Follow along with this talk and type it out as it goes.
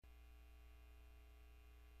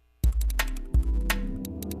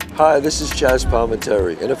Hi, this is Chaz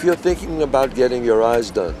Palminteri, and if you're thinking about getting your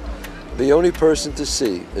eyes done, the only person to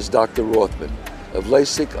see is Dr. Rothman of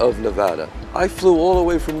LASIK of Nevada. I flew all the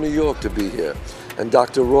way from New York to be here, and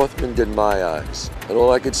Dr. Rothman did my eyes. And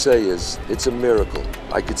all I could say is, it's a miracle.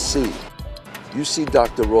 I could see. You see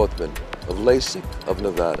Dr. Rothman of LASIK of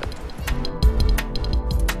Nevada.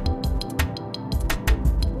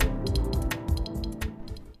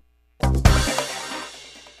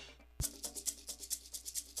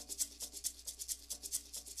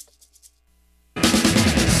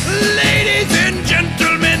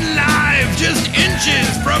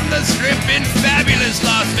 From the Strip in fabulous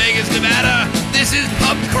Las Vegas, Nevada, this is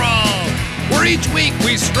Pub Crawl, where each week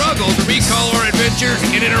we struggle to recall our adventures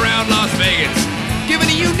in and around Las Vegas, giving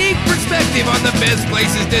a unique perspective on the best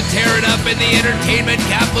places to tear it up in the entertainment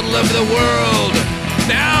capital of the world.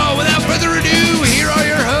 Now, without further ado, here are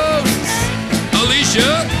your hosts,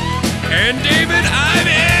 Alicia and David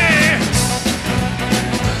Ivey.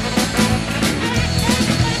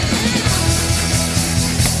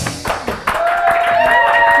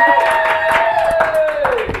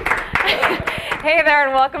 Hey there,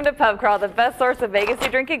 and welcome to Pub Crawl, the best source of Vegas-y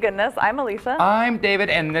drinky goodness. I'm Alicia. I'm David,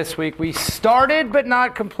 and this week we started but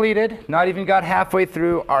not completed, not even got halfway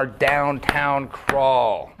through our downtown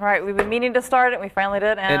crawl. All right, we've been meaning to start it, and we finally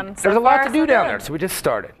did, and so there's a lot to do down good. there, so we just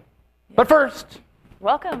started. But first,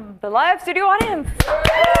 welcome the live studio audience.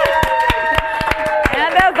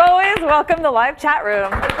 And as always, welcome the live chat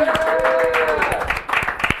room.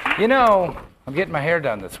 You know, I'm getting my hair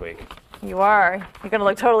done this week. You are. You're going to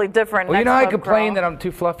look totally different Well, next you know I Pub complain Crawl. that I'm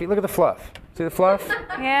too fluffy. Look at the fluff. See the fluff?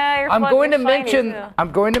 Yeah, you're I'm fluffy, going to you're shiny, mention too.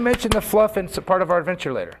 I'm going to mention the fluff in part of our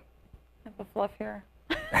adventure later. I have a fluff here.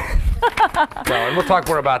 So, and we'll talk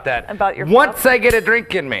more about that. About your once fluff? I get a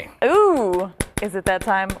drink in me. Ooh, is it that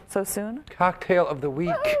time so soon? Cocktail of the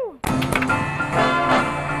week. Woo.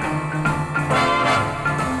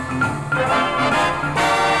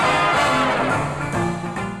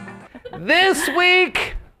 This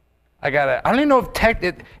week, I don't even know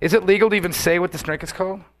if is it legal to even say what this drink is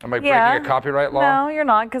called? Am I breaking a copyright law? No, you're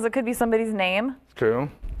not, because it could be somebody's name. It's true.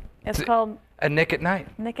 It's called A Nick at Night.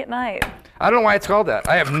 Nick at Night. I don't know why it's called that.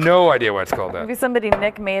 I have no idea why it's called that. Maybe somebody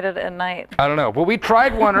Nick made it at night. I don't know. Well, we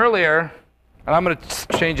tried one earlier, and I'm going to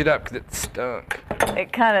change it up because it stunk.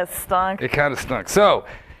 It kind of stunk. It kind of stunk. So,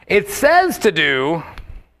 it says to do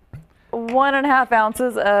 1.5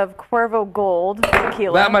 ounces of Cuervo Gold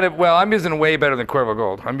tequila. that might have. Well, I'm using way better than Cuervo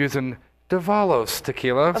Gold. I'm using Davalos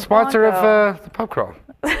tequila, sponsor of the Pub Crawl.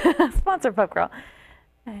 Sponsor Pub Crawl.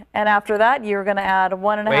 And after that, you're going to add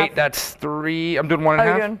 1.5. Wait, that's 3. I'm doing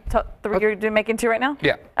 1.5. You're making 2 right now?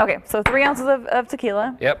 Yeah. Okay, so 3 ounces of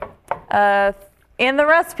tequila. Yep. In the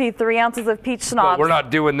recipe, 3 ounces of peach schnapps. But we're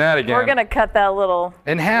not doing that again. We're going to cut that a little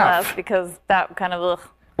in half less because that kind of ugh.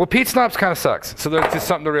 Well, peach schnapps kind of sucks, so there's just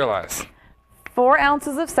something to realize. 4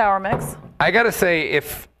 ounces of sour mix. I gotta say,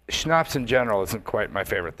 if schnapps in general isn't quite my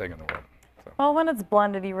favorite thing in the world. So. Well, when it's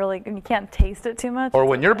blended, you can't taste it too much. Or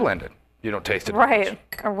when you're blended, you don't taste it. Right.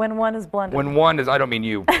 Much. Or when one is blended. When one is, I don't mean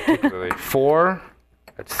you particularly. 4.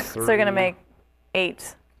 That's 3. So you're gonna make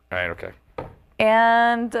 8. All right. Okay.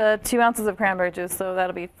 And 2 ounces of cranberry juice, so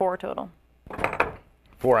that'll be 4 total.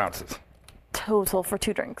 4 ounces. Total for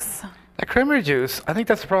 2 drinks. That cranberry juice, I think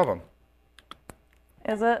that's the problem.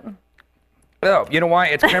 Is it? Oh, you know why?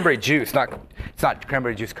 It's cranberry juice, it's not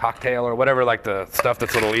cranberry juice cocktail or whatever, like the stuff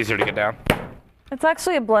that's a little easier to get down. It's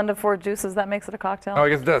actually a blend of 4 juices that makes it a cocktail. Oh, I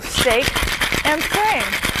guess it does. Steak and cream.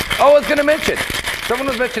 Oh, I was gonna mention. Someone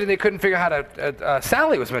was mentioning they couldn't figure out how to.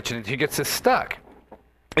 Sally was mentioning she gets this stuck.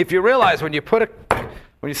 If you realize when you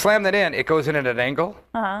slam that in, it goes in at an angle.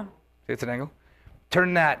 See, it's an angle.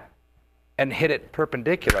 Turn that and hit it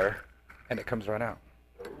perpendicular, and it comes right out.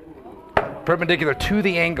 Perpendicular to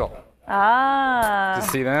the angle. Ah. Did you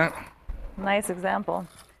see that? Nice example.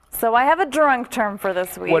 So I have a drunk term for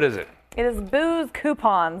this week. What is it? It is booze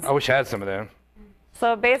coupons. I wish I had some of them.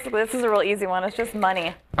 So basically, this is a real easy one. It's just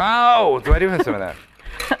money. Oh, do I do have some of that?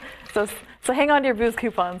 So hang on to your booze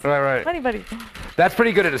coupons. Right. Money, buddy. That's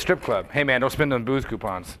pretty good at a strip club. Hey, man, don't spend on booze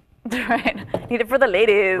coupons. Right. Need it for the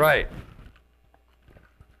ladies. Right.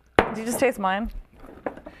 Did you just taste mine?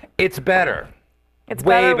 It's better. It's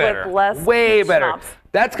way better with less Way better. schnapps.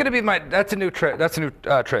 That's gonna be that's a new trick. That's a new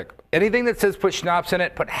trick. Anything that says put schnapps in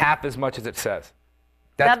it, put half as much as it says.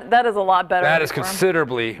 That is a lot better. That than is before.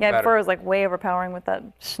 considerably Yeah, better. before it was like way overpowering with that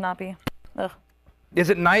schnappy. Ugh. Is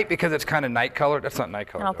it night because it's kind of night colored? That's not night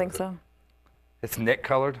colored. I don't think so. It's Nick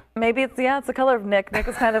colored? Maybe it's the color of Nick. Nick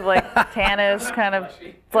is kind of like tannish, kind of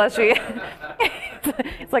fleshy.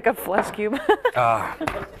 It's like a flesh cube.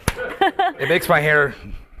 It makes my hair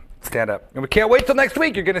stand up. And we can't wait till next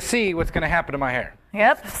week. You're going to see what's going to happen to my hair.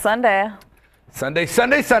 Yep, Sunday.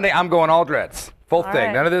 Sunday. I'm going all dreads. Full All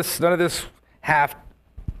thing. right. None of this half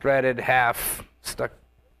dreaded, half stuck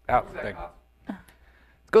out thing. It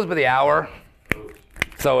goes by the hour.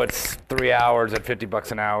 So it's 3 hours at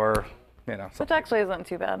 $50 an hour. You know. Which actually isn't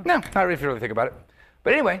too bad. No, not really if you really think about it.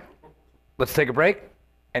 But anyway, let's take a break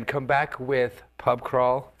and come back with Pub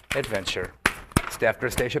Crawl Adventure. Stay after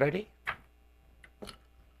station ID.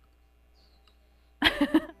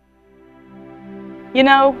 You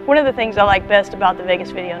know, one of the things I like best about the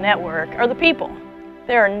Vegas Video Network are the people.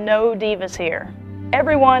 There are no divas here.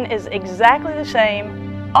 Everyone is exactly the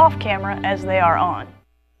same off camera as they are on.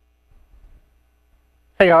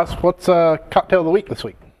 Hey guys, what's cocktail of the week this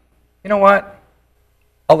week? You know what?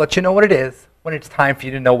 I'll let you know what it is when it's time for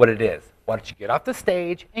you to know what it is. Why don't you get off the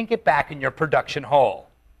stage and get back in your production hole?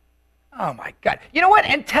 Oh my God. You know what?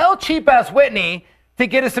 And tell cheap ass Whitney to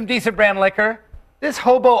get us some decent brand liquor. This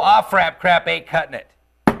hobo off-ramp crap ain't cutting it.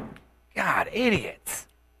 God, idiots.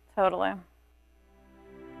 Totally.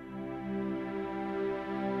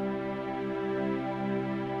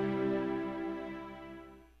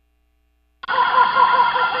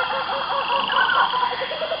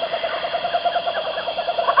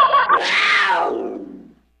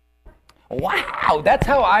 Wow, that's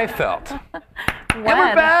how I felt. And we're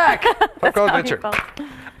When? back. Pub Crawl How you Adventure.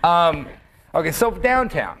 felt. Okay, so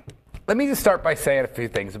downtown. Let me just start by saying a few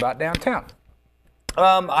things about downtown.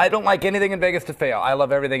 I don't like anything in Vegas to fail. I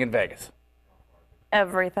love everything in Vegas.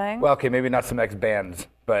 Everything. Well, okay, maybe not some ex-bands,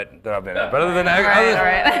 but other than that. But other than,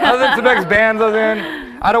 Right. other than some ex-bands,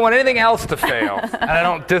 I don't want anything else to fail, and I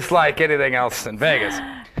don't dislike anything else in Vegas.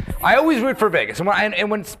 I always root for Vegas, and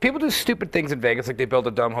when people do stupid things in Vegas, like they build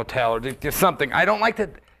a dumb hotel or do something, I don't like that.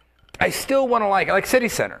 I still want to like it, like City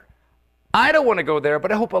Center. I don't want to go there,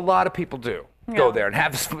 but I hope a lot of people do go there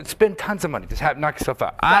and spend tons of money, just knock yourself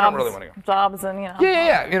out. I don't really want to go. Jobs and, you know.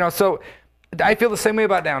 Yeah. You know, so I feel the same way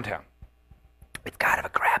about downtown. It's kind of a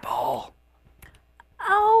crap hole.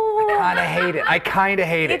 Oh. I kind of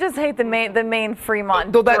hate You it. just hate the main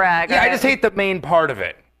Fremont Though that- drag. Yeah, I just hate the main part of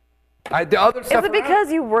it. The other stuff. Is it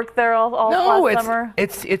because you worked there all No, last summer?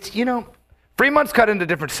 it's you know, Fremont's cut into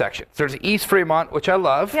different sections. There's East Fremont, which I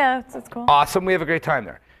love. Yeah, it's cool. Awesome. We have a great time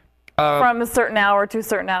there. From a certain hour to a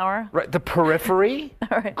certain hour. Right. The periphery,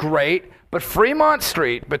 Right. great. But Fremont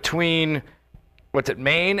Street between,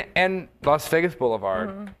 Main and Las Vegas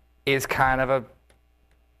Boulevard is kind of a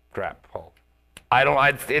crap hole. I don't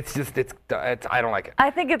like it. I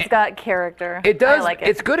think it's got character. It does. I like it.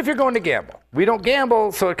 It's good if you're going to gamble. We don't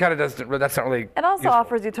gamble, so it kind of doesn't. That's not really. It also useful.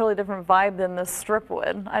 offers you a totally different vibe than the strip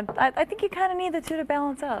would. I think you kind of need the two to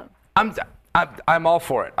balance out. I'm all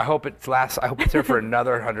for it. I hope it lasts. I hope it's there for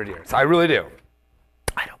another 100 years. I really do.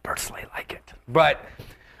 I don't personally like it, but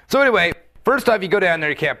so anyway. First off, you go down there,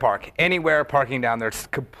 you can't park anywhere. Parking down there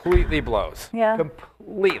completely blows. Yeah.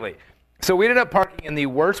 Completely. So we ended up parking in the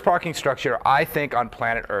worst parking structure, I think, on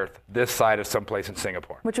planet Earth, this side of someplace in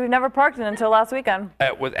Singapore. Which we've never parked in until last weekend.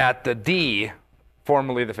 It was at the D,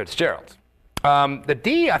 formerly the Fitzgeralds. The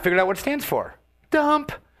D, I figured out what it stands for.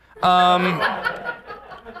 Dump.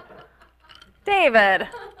 David,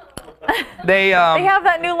 They they have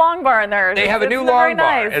that new long bar in there. They have a new It's very long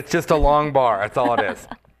bar. nice. It's just a long bar. That's all it is.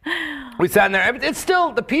 We sat in there. It's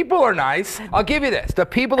still, the people are nice. I'll give you this. The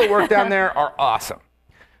people that work down there are awesome.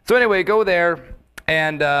 So anyway, go there,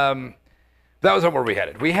 and that was where we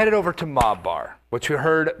headed. We headed over to Mob Bar, which we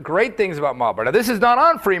heard great things about Mob Bar. Now, this is not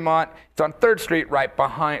on Fremont. It's on 3rd Street, right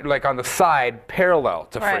behind, like on the side, parallel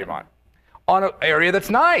to Right. Fremont. On an area that's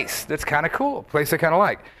nice, that's kind of cool, place I kind of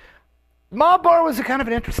like. Mob Bar was a kind of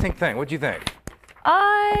an interesting thing. What'd you think?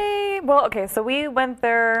 Well, okay, so we went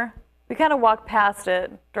there. We kind of walked past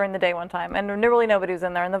it during the day one time, and really nobody was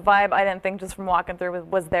in there. And the vibe, I didn't think just from walking through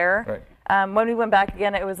was there. Right. When we went back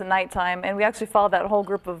again, it was at nighttime, and we actually followed that whole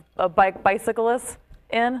group of bicyclists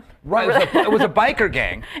in. Right, it was a biker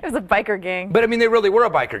gang. It was a biker gang. But I mean, they really were a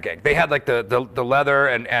biker gang. They had like the leather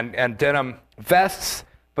and denim vests,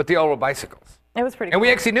 but they all were bicycles. It was pretty And cool.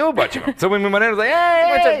 we actually knew a bunch of them. So when we went in, it was like,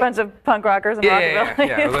 hey! bunch of punk rockers and Yeah,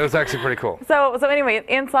 rockabilly. it was actually pretty cool. So anyway,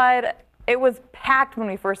 inside, it was packed when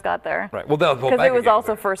we first got there. Right. Well, the whole Because it biker was gang also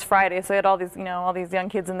there. First Friday, so we had all these, all these young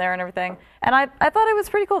kids in there and everything. And I thought it was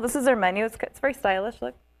pretty cool. This is their menu. It's very stylish.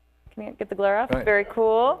 Look, can you get the glare off? Right. Very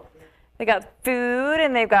cool. They got food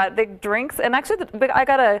and they've got big drinks. And actually, I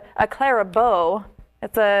got a Clarabeau.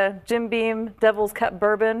 It's a Jim Beam Devil's Cut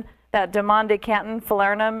bourbon, that Demonte Canton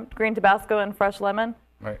Falernum, green Tabasco, and fresh lemon.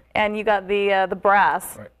 Right. And you got the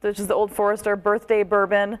Brass, Right. which is the Old Forester birthday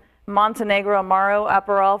bourbon, Montenegro Amaro,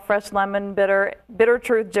 Aperol, fresh lemon, bitter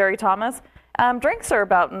truth, Jerry Thomas. Drinks are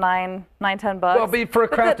about $9, $10. Well, for a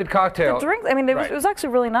But crafted cocktail. The drinks, I mean, Right. it was actually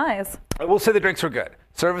really nice. I will say the drinks were good.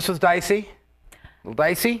 Service was dicey. A little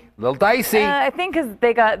dicey. A little dicey. I think because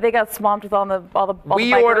they got swamped with all the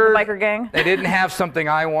We biker, ordered. the biker gang. They didn't have something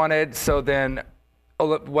I wanted, so then, oh,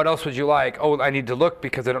 look, what else would you like? Oh, I need to look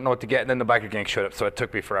because I don't know what to get. And then the biker gang showed up, so it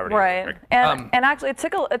took me forever to get Right. a drink. And actually, it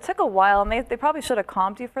took a while, and they probably should have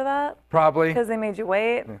comped you for that Probably. because they made you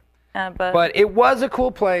wait. But But it was a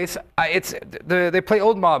cool place. They play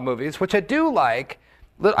old mob movies, which I do like.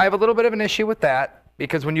 I have a little bit of an issue with that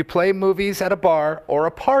because when you play movies at a bar or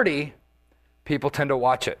a party, people tend to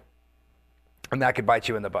watch it. And that could bite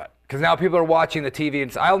you in the butt. Because now people are watching the TV.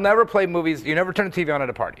 And I'll never play movies. You never turn the TV on at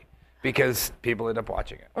a party because people end up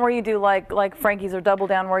watching it. or you do like Frankie's or Double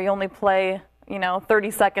Down, where you only play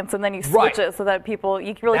 30 seconds and then you switch Right. it so that you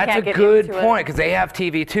really That's can't a get good into point it. because they have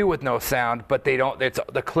TV too with no sound, but they don't.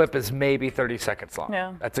 The clip is maybe 30 seconds long.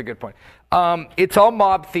 Yeah. That's a good point. It's all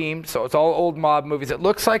mob themed, so it's all old mob movies. It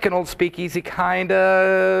looks like an old speakeasy,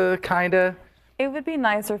 kinda. It would be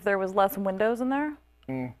nicer if there was less windows in there.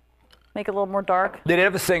 Make it a little more dark. They did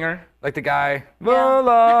have a singer, like the guy.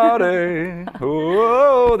 Volare,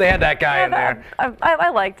 oh, they had that guy in there. I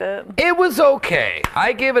liked it. It was okay.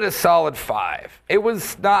 I give it a solid 5. It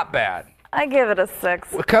was not bad. I give it a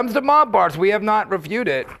 6. When it comes to mob bars, we have not reviewed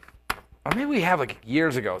it. Or maybe we have like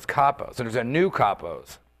years ago. It's Capos, and there's a new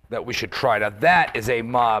Capos that we should try. Now that is a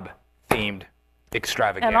mob-themed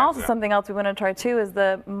extravaganza. And also something else we want to try too is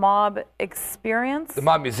the mob experience. The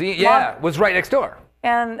mob museum, yeah, was right next door.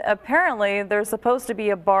 And apparently there's supposed to be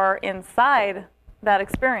a bar inside that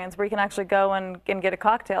experience where you can actually go and get a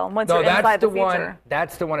cocktail once No, you're that's inside the the feature. one.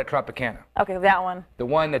 That's the one at Tropicana. Okay, that one. The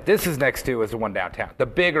one that this is next to is the one downtown. The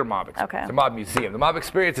bigger mob experience. Okay. The mob museum. The mob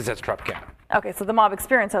experience is at Tropicana. Okay, so the mob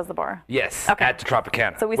experience has the bar. Yes, Okay. at the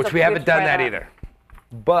Tropicana, So we which still- we we haven't have to done try that that. either.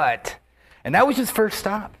 But, and that was just first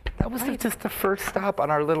stop. That was just the first stop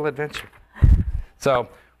on our little adventure. So,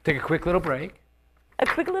 take a quick little break. A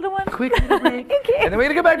quick little one? Quick little break. Okay. And then we're going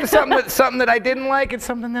to go back to something that I didn't like and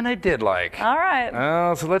something that I did like. All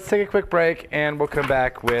right. So let's take a quick break and we'll come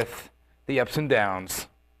back with the ups and downs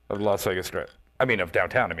of the Las Vegas Strip. Of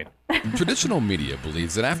downtown, Traditional media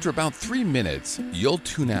believes that after about 3 minutes, you'll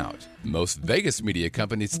tune out. Most Vegas media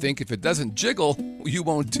companies think if it doesn't jiggle, you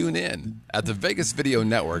won't tune in. At the Vegas Video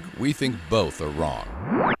Network, we think both are wrong.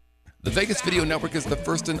 The Vegas Video Network is the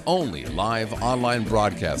first and only live online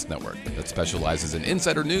broadcast network that specializes in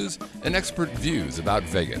insider news and expert views about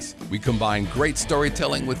Vegas. We combine great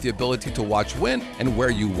storytelling with the ability to watch when and where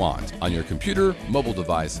you want on your computer, mobile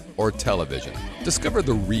device, or television. Discover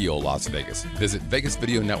the real Las Vegas. Visit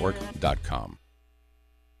VegasVideoNetwork.com.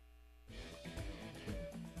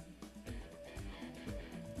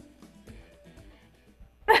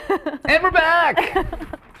 And we're back!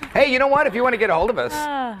 Hey, you know what? If you want to get a hold of us,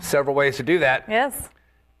 several ways to do that. Yes.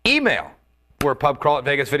 Email. We're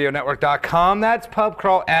pubcrawl@vegasvideonetwork.com. That's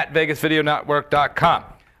pubcrawl@vegasvideonetwork.com.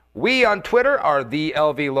 We on Twitter are the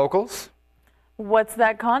LV Locals. What's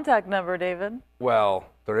that contact number, David? Well,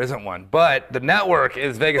 there isn't one, but the network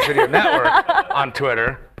is Vegas Video Network on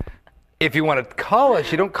Twitter. If you want to call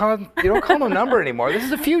us, you don't call no number anymore. This is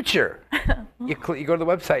the future. You go to the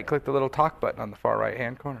website, click the little talk button on the far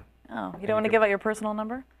right-hand corner. Oh, you don't want to give out your personal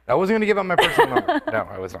number? I wasn't going to give out my personal number. No,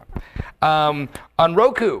 I was not. On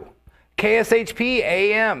Roku, KSHP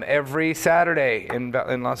AM every Saturday in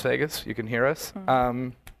Las Vegas. You can hear us.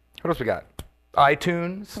 What else we got?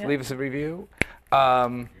 iTunes, leave us a review.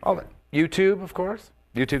 All that. YouTube, of course.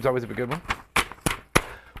 YouTube's always a good one.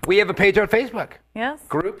 We have a page on Facebook. Yes.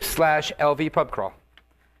 Group/LV Pub Crawl.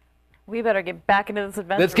 We better get back into this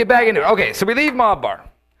adventure. Let's get back into it. Okay, so we leave Mob Bar.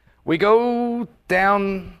 We go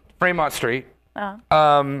down Fremont Street.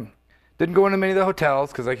 Didn't go into many of the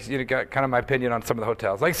hotels because you got kind of my opinion on some of the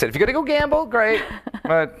hotels. Like I said, if you're gonna go gamble, great.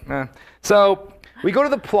 But so we go to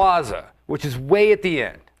the Plaza, which is way at the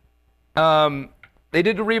end. They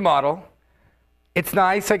did a remodel. It's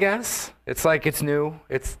nice, I guess. It's like it's new.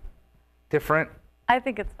 It's different. I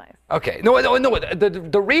think it's nice. Okay. No.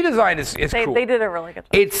 The redesign is cool. They did a really good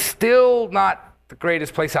job. It's still not the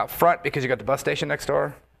greatest place out front because you got the bus station next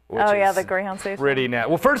door. Oh yeah, the Greyhound station. Pretty net.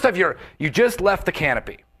 Well, first off, you just left the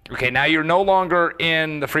Canopy. Okay, now you're no longer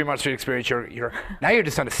in the Fremont Street experience. Now you're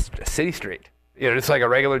just on a city street. Just like a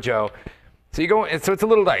regular Joe. So you go, so it's a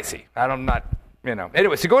little dicey.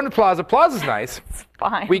 Anyway, so you go into Plaza. Plaza's nice. It's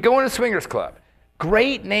fine. We go into Swingers Club.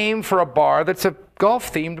 Great name for a bar that's a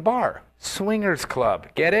golf-themed bar. Swingers Club.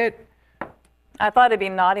 Get it? I thought it'd be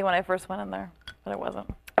naughty when I first went in there, but it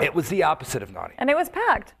wasn't. It was the opposite of naughty. And it was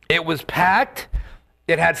packed. It was packed.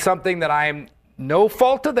 It had something that I'm no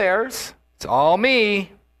fault of theirs. It's all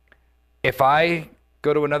me. if I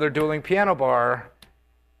go to another dueling piano bar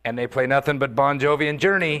and they play nothing but Bon Jovi and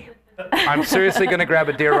Journey, I'm seriously going to grab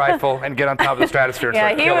a deer rifle and get on top of the stratosphere and Yeah,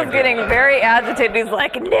 start he killing was getting very agitated. He's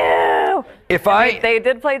like, no. They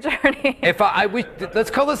did play Journey.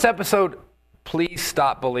 Let's call this episode "Please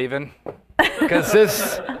Stop Believing," because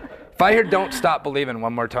if I hear "Don't Stop Believing"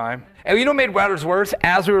 one more time, and you know, what made matters worse,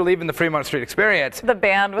 as we were leaving the Fremont Street Experience, The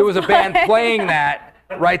band was there was a band playing that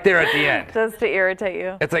right there at the end. just to irritate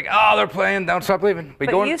you. It's like, oh, they're playing "Don't Stop Believing." But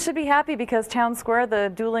you should be happy because Town Square,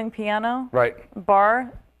 the dueling piano Right.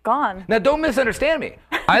 bar, gone. Now, don't misunderstand me.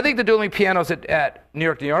 I think the dueling pianos at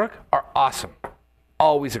New York are awesome.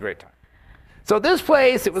 Always a great time. So this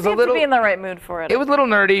place, it was You a have little. to be in the right mood for it. It was a little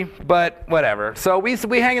nerdy, but whatever. So we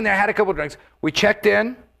hang in there, had a couple drinks. We checked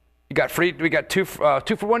in. You got free. We got two for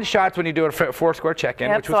one shots when you do a Foursquare check-in,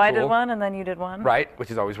 Yep, which was so cool. I did one and then you did one. Right,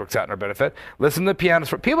 which is always works out in our benefit. Listen to the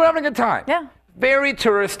pianos. People are having a good time. Yeah. Very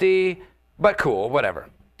touristy, but cool. Whatever.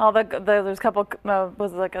 There's a couple,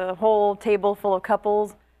 was like a whole table full of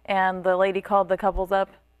couples, and the lady called the couples up,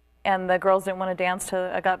 and the girls didn't want to dance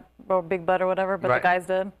to I Got a Big Butt or whatever, but Right. the guys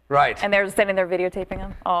did. Right. And they were just standing there videotaping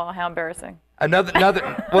them. Oh, how embarrassing. Another.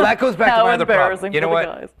 Well, that goes back to How my other problem. embarrassing You know for what?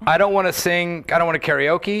 the guys. I don't want to sing. I don't want to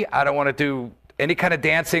karaoke. I don't want to do any kind of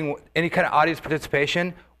dancing, any kind of audience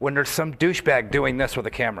participation when there's some douchebag doing this with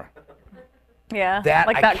a camera. Yeah, That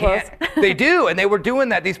like I that can't. close. They do, and they were doing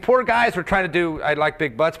that. These poor guys were trying to do I like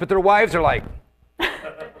big butts, but their wives are like,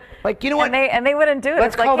 you know what? And they wouldn't do it.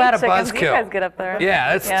 Let's It's like, call hey, that a chickens, buzzkill. You guys get up there.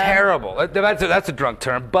 Yeah, that's terrible. That's a drunk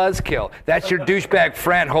term. Buzzkill. That's your douchebag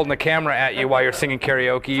friend holding a camera at you while you're singing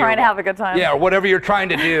karaoke. Trying to have a good time. Yeah, or whatever you're trying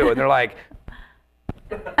to do, and they're like.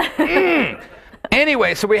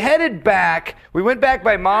 Anyway, so we headed back. We went back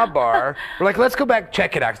by Mob Bar. We're like, let's go back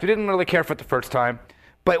check it out. 'Cause we didn't really care for it the first time.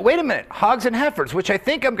 But wait a minute, Hogs and Heifers, which I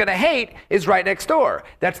think I'm gonna hate, is right next door.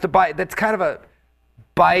 That's kind of a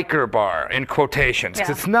biker bar in quotations. 'Cause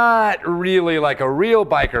Yeah. it's not really like a real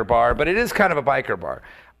biker bar, but it is kind of a biker bar.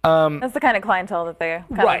 That's the kind of clientele that they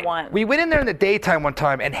kind of want. We went in there in the daytime one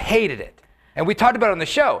time and hated it. And we talked about it on the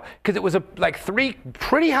show because it was like three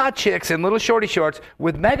pretty hot chicks in little shorty shorts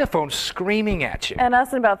with megaphones screaming at you. And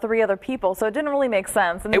us and about 3 other people, so it didn't really make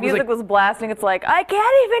sense. And the It was music like- was blasting. It's like, I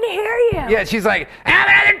can't even hear you. Yeah, she's like, have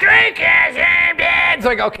another drink, yes, I'm dead. It's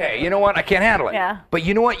like, okay, you know what? I can't handle it. Yeah. But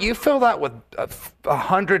you know what? You fill that with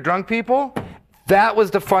 100 drunk people. That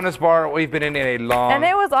was the funnest bar we've been in a long time.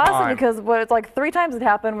 And it was awesome because it's like 3 times it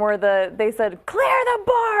happened where they said, clear the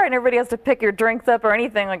bar, and everybody has to pick your drinks up or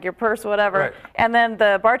anything, like your purse, whatever. Right. And then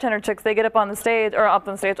the bartender chicks, they get up on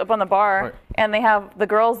the bar, Right. and they have the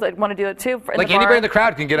girls that want to do it too. Like anybody in the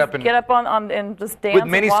crowd can get up and get up on and just dance with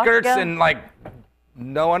mini and walk skirts together. and like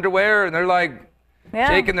no underwear, and they're like Yeah.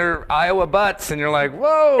 shaking their Iowa butts, and you're like,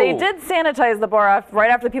 whoa. They did sanitize the bar right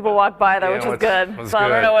after the people walked by, though, Yeah, which was it good. was So I good.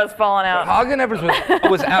 don't know what's falling out. Hogs and Heifers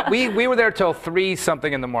was out. We were there till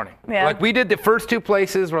 3-something in the morning. Yeah. Like we did the first 2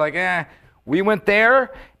 places. We're like, we went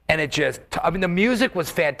there, and it just. I mean, the music was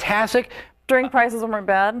fantastic. Drink prices weren't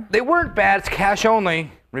bad. They weren't bad. It's cash only.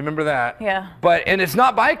 Remember that. Yeah. And it's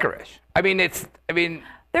not bikerish. I mean,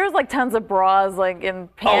 There's like tons of bras, like in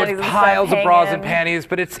panties. it's and piles stuff of bras and hanging. panties,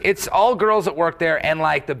 but it's all girls that work there, and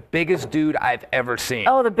like the biggest dude I've ever seen.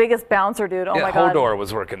 Oh, the biggest bouncer dude. Oh Yeah, my God. Hodor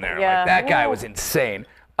was working there. Yeah. Like, that guy Whoa. was insane.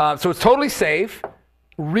 So it's totally safe,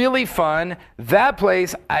 really fun. That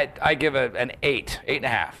place, I give an 8,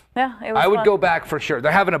 8.5. Yeah, it was I would fun. go back for sure.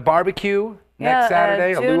 They're having a barbecue next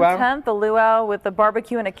Saturday, a June luau. 10th, a luau with a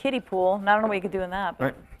barbecue and a kiddie pool. And I don't know what you could do in that. But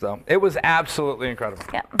Right. So it was absolutely incredible.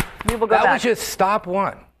 yeah, we will go That back. was just stop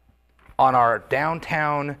 1 on our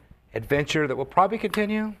downtown adventure that will probably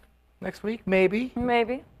continue next week, maybe.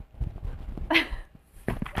 Maybe.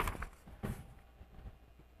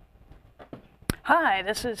 Hi,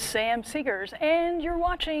 this is Sam Seegers, and you're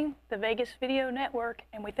watching the Vegas Video Network,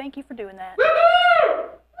 and we thank you for doing that.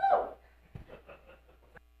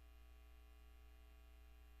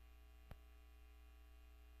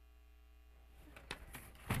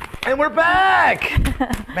 And we're back!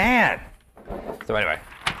 Man. So anyway,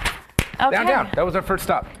 Okay. downtown. That was our first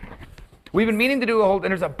stop. We've been meaning to do and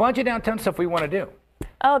there's a bunch of downtown stuff we want to do.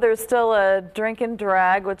 Oh, there's still a drink and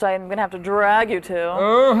drag, which I'm going to have to drag you to.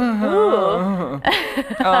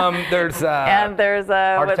 There's And there's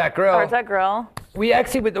a Heart Attack Grill. Heart Attack Grill.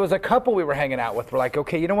 there was a couple we were hanging out with. We're like,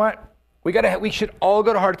 okay, you know what? We should all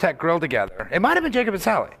go to Heart Attack Grill together. It might have been Jacob and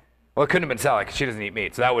Sally. Well, it couldn't have been Sally because she doesn't eat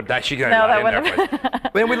meat, so she could No, have that got in there. wouldn't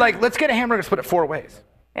But then we're like, let's get a hamburger split it 4 ways.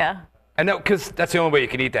 Yeah. I know, because that's the only way you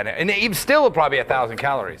can eat that. And even still, probably 1,000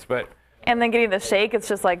 calories. But And then getting the shake, it's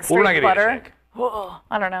just like we're straight not gonna butter. eat a shake. Whoa,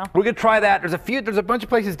 I don't know. We're gonna try that. There's a bunch of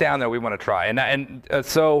places down there we want to try, and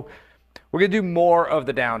so We're gonna do more of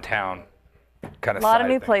the downtown kind of. A lot of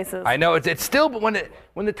side new thing. places. I know it's still, but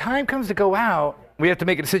when the time comes to go out, we have to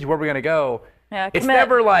make a decision where we're gonna go. Yeah, It's commit.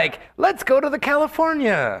 never like, let's go to the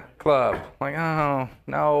California Club. Like, oh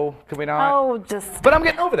no, can we not? Oh, just But I'm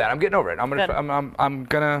getting over that. I'm getting over it. Good. I'm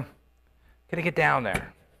gonna get down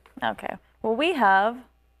there. okay. Well, we have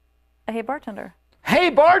a Hey Bartender. Hey,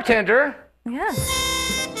 bartender. Yes.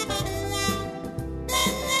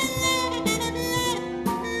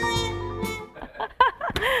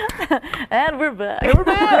 And we're back. We're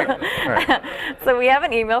back. All right. So we have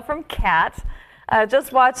an email from Kat.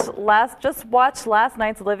 Just watched last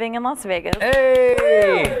night's Living in Las Vegas.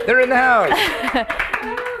 Hey, they're in the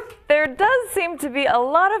house. There does seem to be a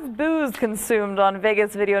lot of booze consumed on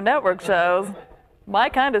Vegas Video Network shows. My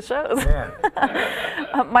kind of shows.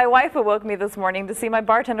 My wife awoke me this morning to see my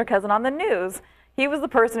bartender cousin on the news. He was the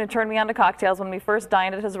person who turned me on to cocktails when we first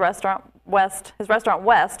dined at his restaurant West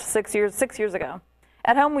 6 years ago.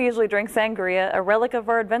 At home, we usually drink sangria, a relic of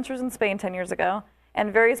our adventures in Spain 10 years ago,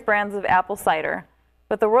 and various brands of apple cider.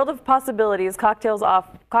 But the world of possibilities cocktails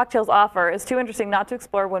offer is too interesting not to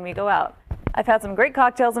explore when we go out. I've had some great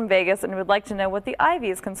cocktails in Vegas and would like to know what the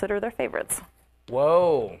Ivies consider their favorites.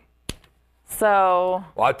 Whoa. So,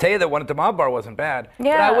 Well, I'll tell you that one at the Mob Bar wasn't bad,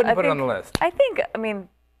 yeah, but I wouldn't put it on the list. I mean,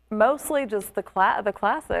 mostly just the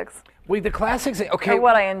classics. Wait, the classics. Okay. Are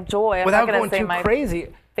what I enjoy. I'm Without not going going to say too my crazy,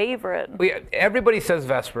 favorite. everybody says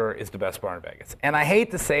Vesper is the best bar in Vegas, and I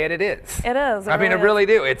hate to say it, it is. It is. I mean, I is. really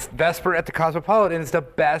do. It's Vesper at the Cosmopolitan is the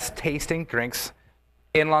best tasting drinks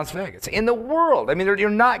in Las Vegas, in the world. I mean, you're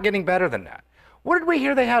not getting better than that. What did we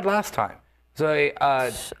hear they had last time? So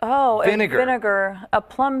vinegar. A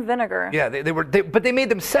plum vinegar. Yeah, but they made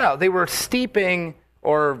themselves. They were steeping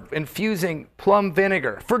or infusing plum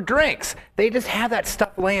vinegar for drinks. They just have that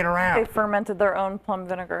stuff laying around. They fermented their own plum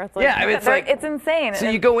vinegar. It's like, Yeah, I mean, it's insane. So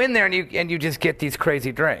you go in there and you just get these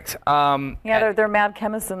crazy drinks. Yeah, they're mad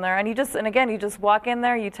chemists in there, and you just walk in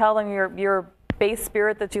there. You tell them your base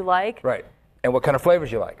spirit that you like. Right. And what kind of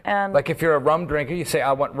flavors you like. And- like if you're a rum drinker, you say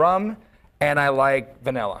I want rum, and I like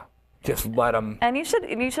vanilla. Just let them. And you should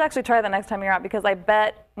actually try that next time you're out, because I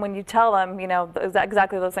bet when you tell them,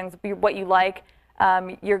 exactly those things, what you like,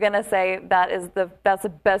 you're gonna say that's the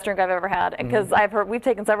best drink I've ever had. Because I've heard we've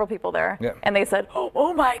taken several people there, Yeah. and they said,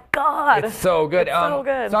 oh my God, It's so good. It's so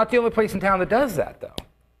good. It's not the only place in town that does that, though.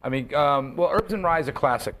 I mean, Herbs and Rye is a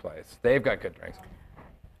classic place. They've got good drinks.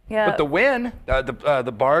 Yeah. But the Wynn,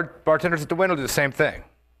 the bartenders at the Wynn will do the same thing.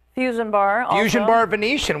 Fusion Bar. Also. Fusion Bar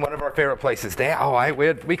Venetian, one of our favorite places. We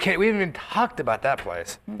haven't even talked about that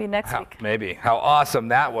place. Maybe next week. Maybe how awesome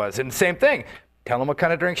that was. And same thing. Tell them what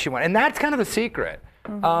kind of drinks you want, and that's kind of the secret.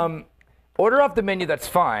 Order off the menu. That's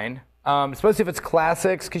fine, especially if it's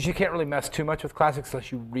classics, because you can't really mess too much with classics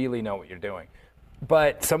unless you really know what you're doing.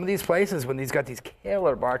 But some of these places, when these got these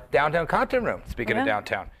killer bar, downtown cocktail room. Speaking of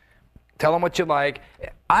downtown, tell them what you like.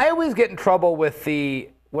 I always get in trouble with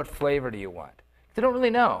what flavor do you want? They don't really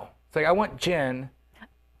know. It's like, I want gin.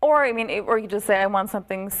 Or you just say I want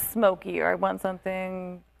something smoky, or I want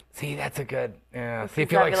something. See, that's a good. Yeah. If See,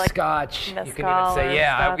 if you you got like like scotch, you can even mezcal say, or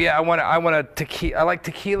yeah, stuff. I want a tequila. I like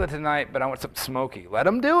tequila tonight, but I want something smoky. Let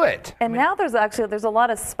them do it. And now there's a lot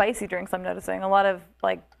of spicy drinks. I'm noticing a lot of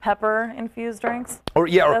like pepper infused drinks. Or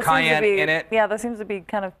That seems to cayenne be- in it. Yeah, that seems to be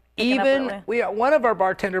kind of picking up lately. One of our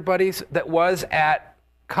bartender buddies that was at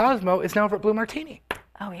Cosmo is now over at Blue Martini.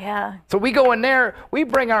 Oh yeah. So we go in there, we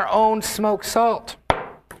bring our own smoked salt.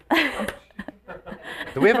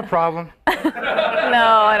 Do we have a problem? No,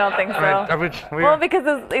 I don't think so. Well, because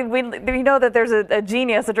we know that there's a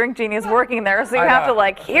drink genius working there, so you I have know.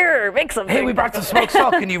 to make something. Hey, we brought some smoked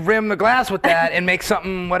salt. Can you rim the glass with that and make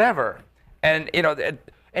something whatever? And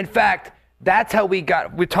in fact, that's how we're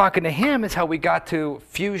talking to him is how we got to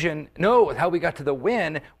how we got to the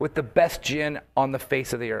Wynn with the best gin on the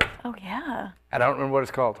face of the earth. Oh yeah. I don't remember what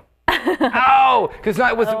it's called. Because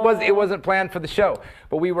it wasn't planned for the show.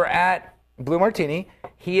 But we were at Blue Martini.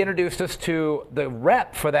 He introduced us to the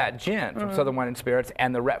rep for that gin from Southern Wine and Spirits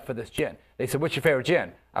and the rep for this gin. They said, "What's your favorite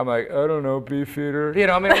gin?" I'm like, "I don't know, Beefeater." What do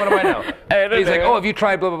I know? He's like, "Oh, have you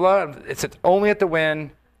tried blah, blah, blah?" It's only at the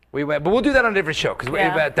Wynn. We went, but we'll do that on a different show because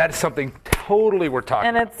that is something totally we're talking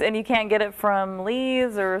about. And you can't get it from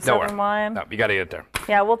Lee's or Nowhere. Southern Wine. No, you got to get it there.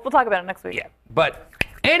 Yeah, we'll talk about it next week. Yeah, but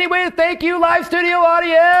anyway, thank you, live studio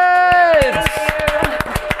audience.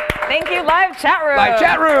 Thank you, live chat room. Live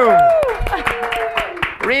chat room.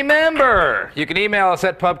 Remember, you can email us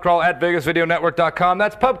at pubcrawl@vegasvideonetwork.com.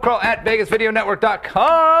 That's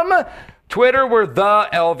pubcrawl@vegasvideonetwork.com. Twitter, we're the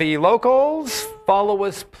LV Locals. Follow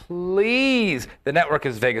us, please. The network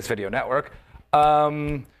is Vegas Video Network.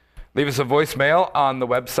 Leave us a voicemail on the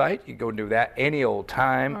website. You can go and do that any old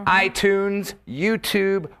time. iTunes,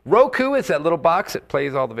 YouTube, Roku is that little box that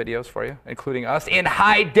plays all the videos for you, including us in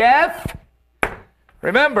high def.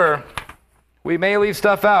 Remember, we may leave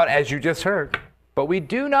stuff out, as you just heard, but we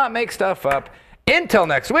do not make stuff up. Until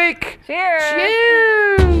next week. Cheers.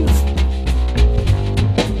 Cheers.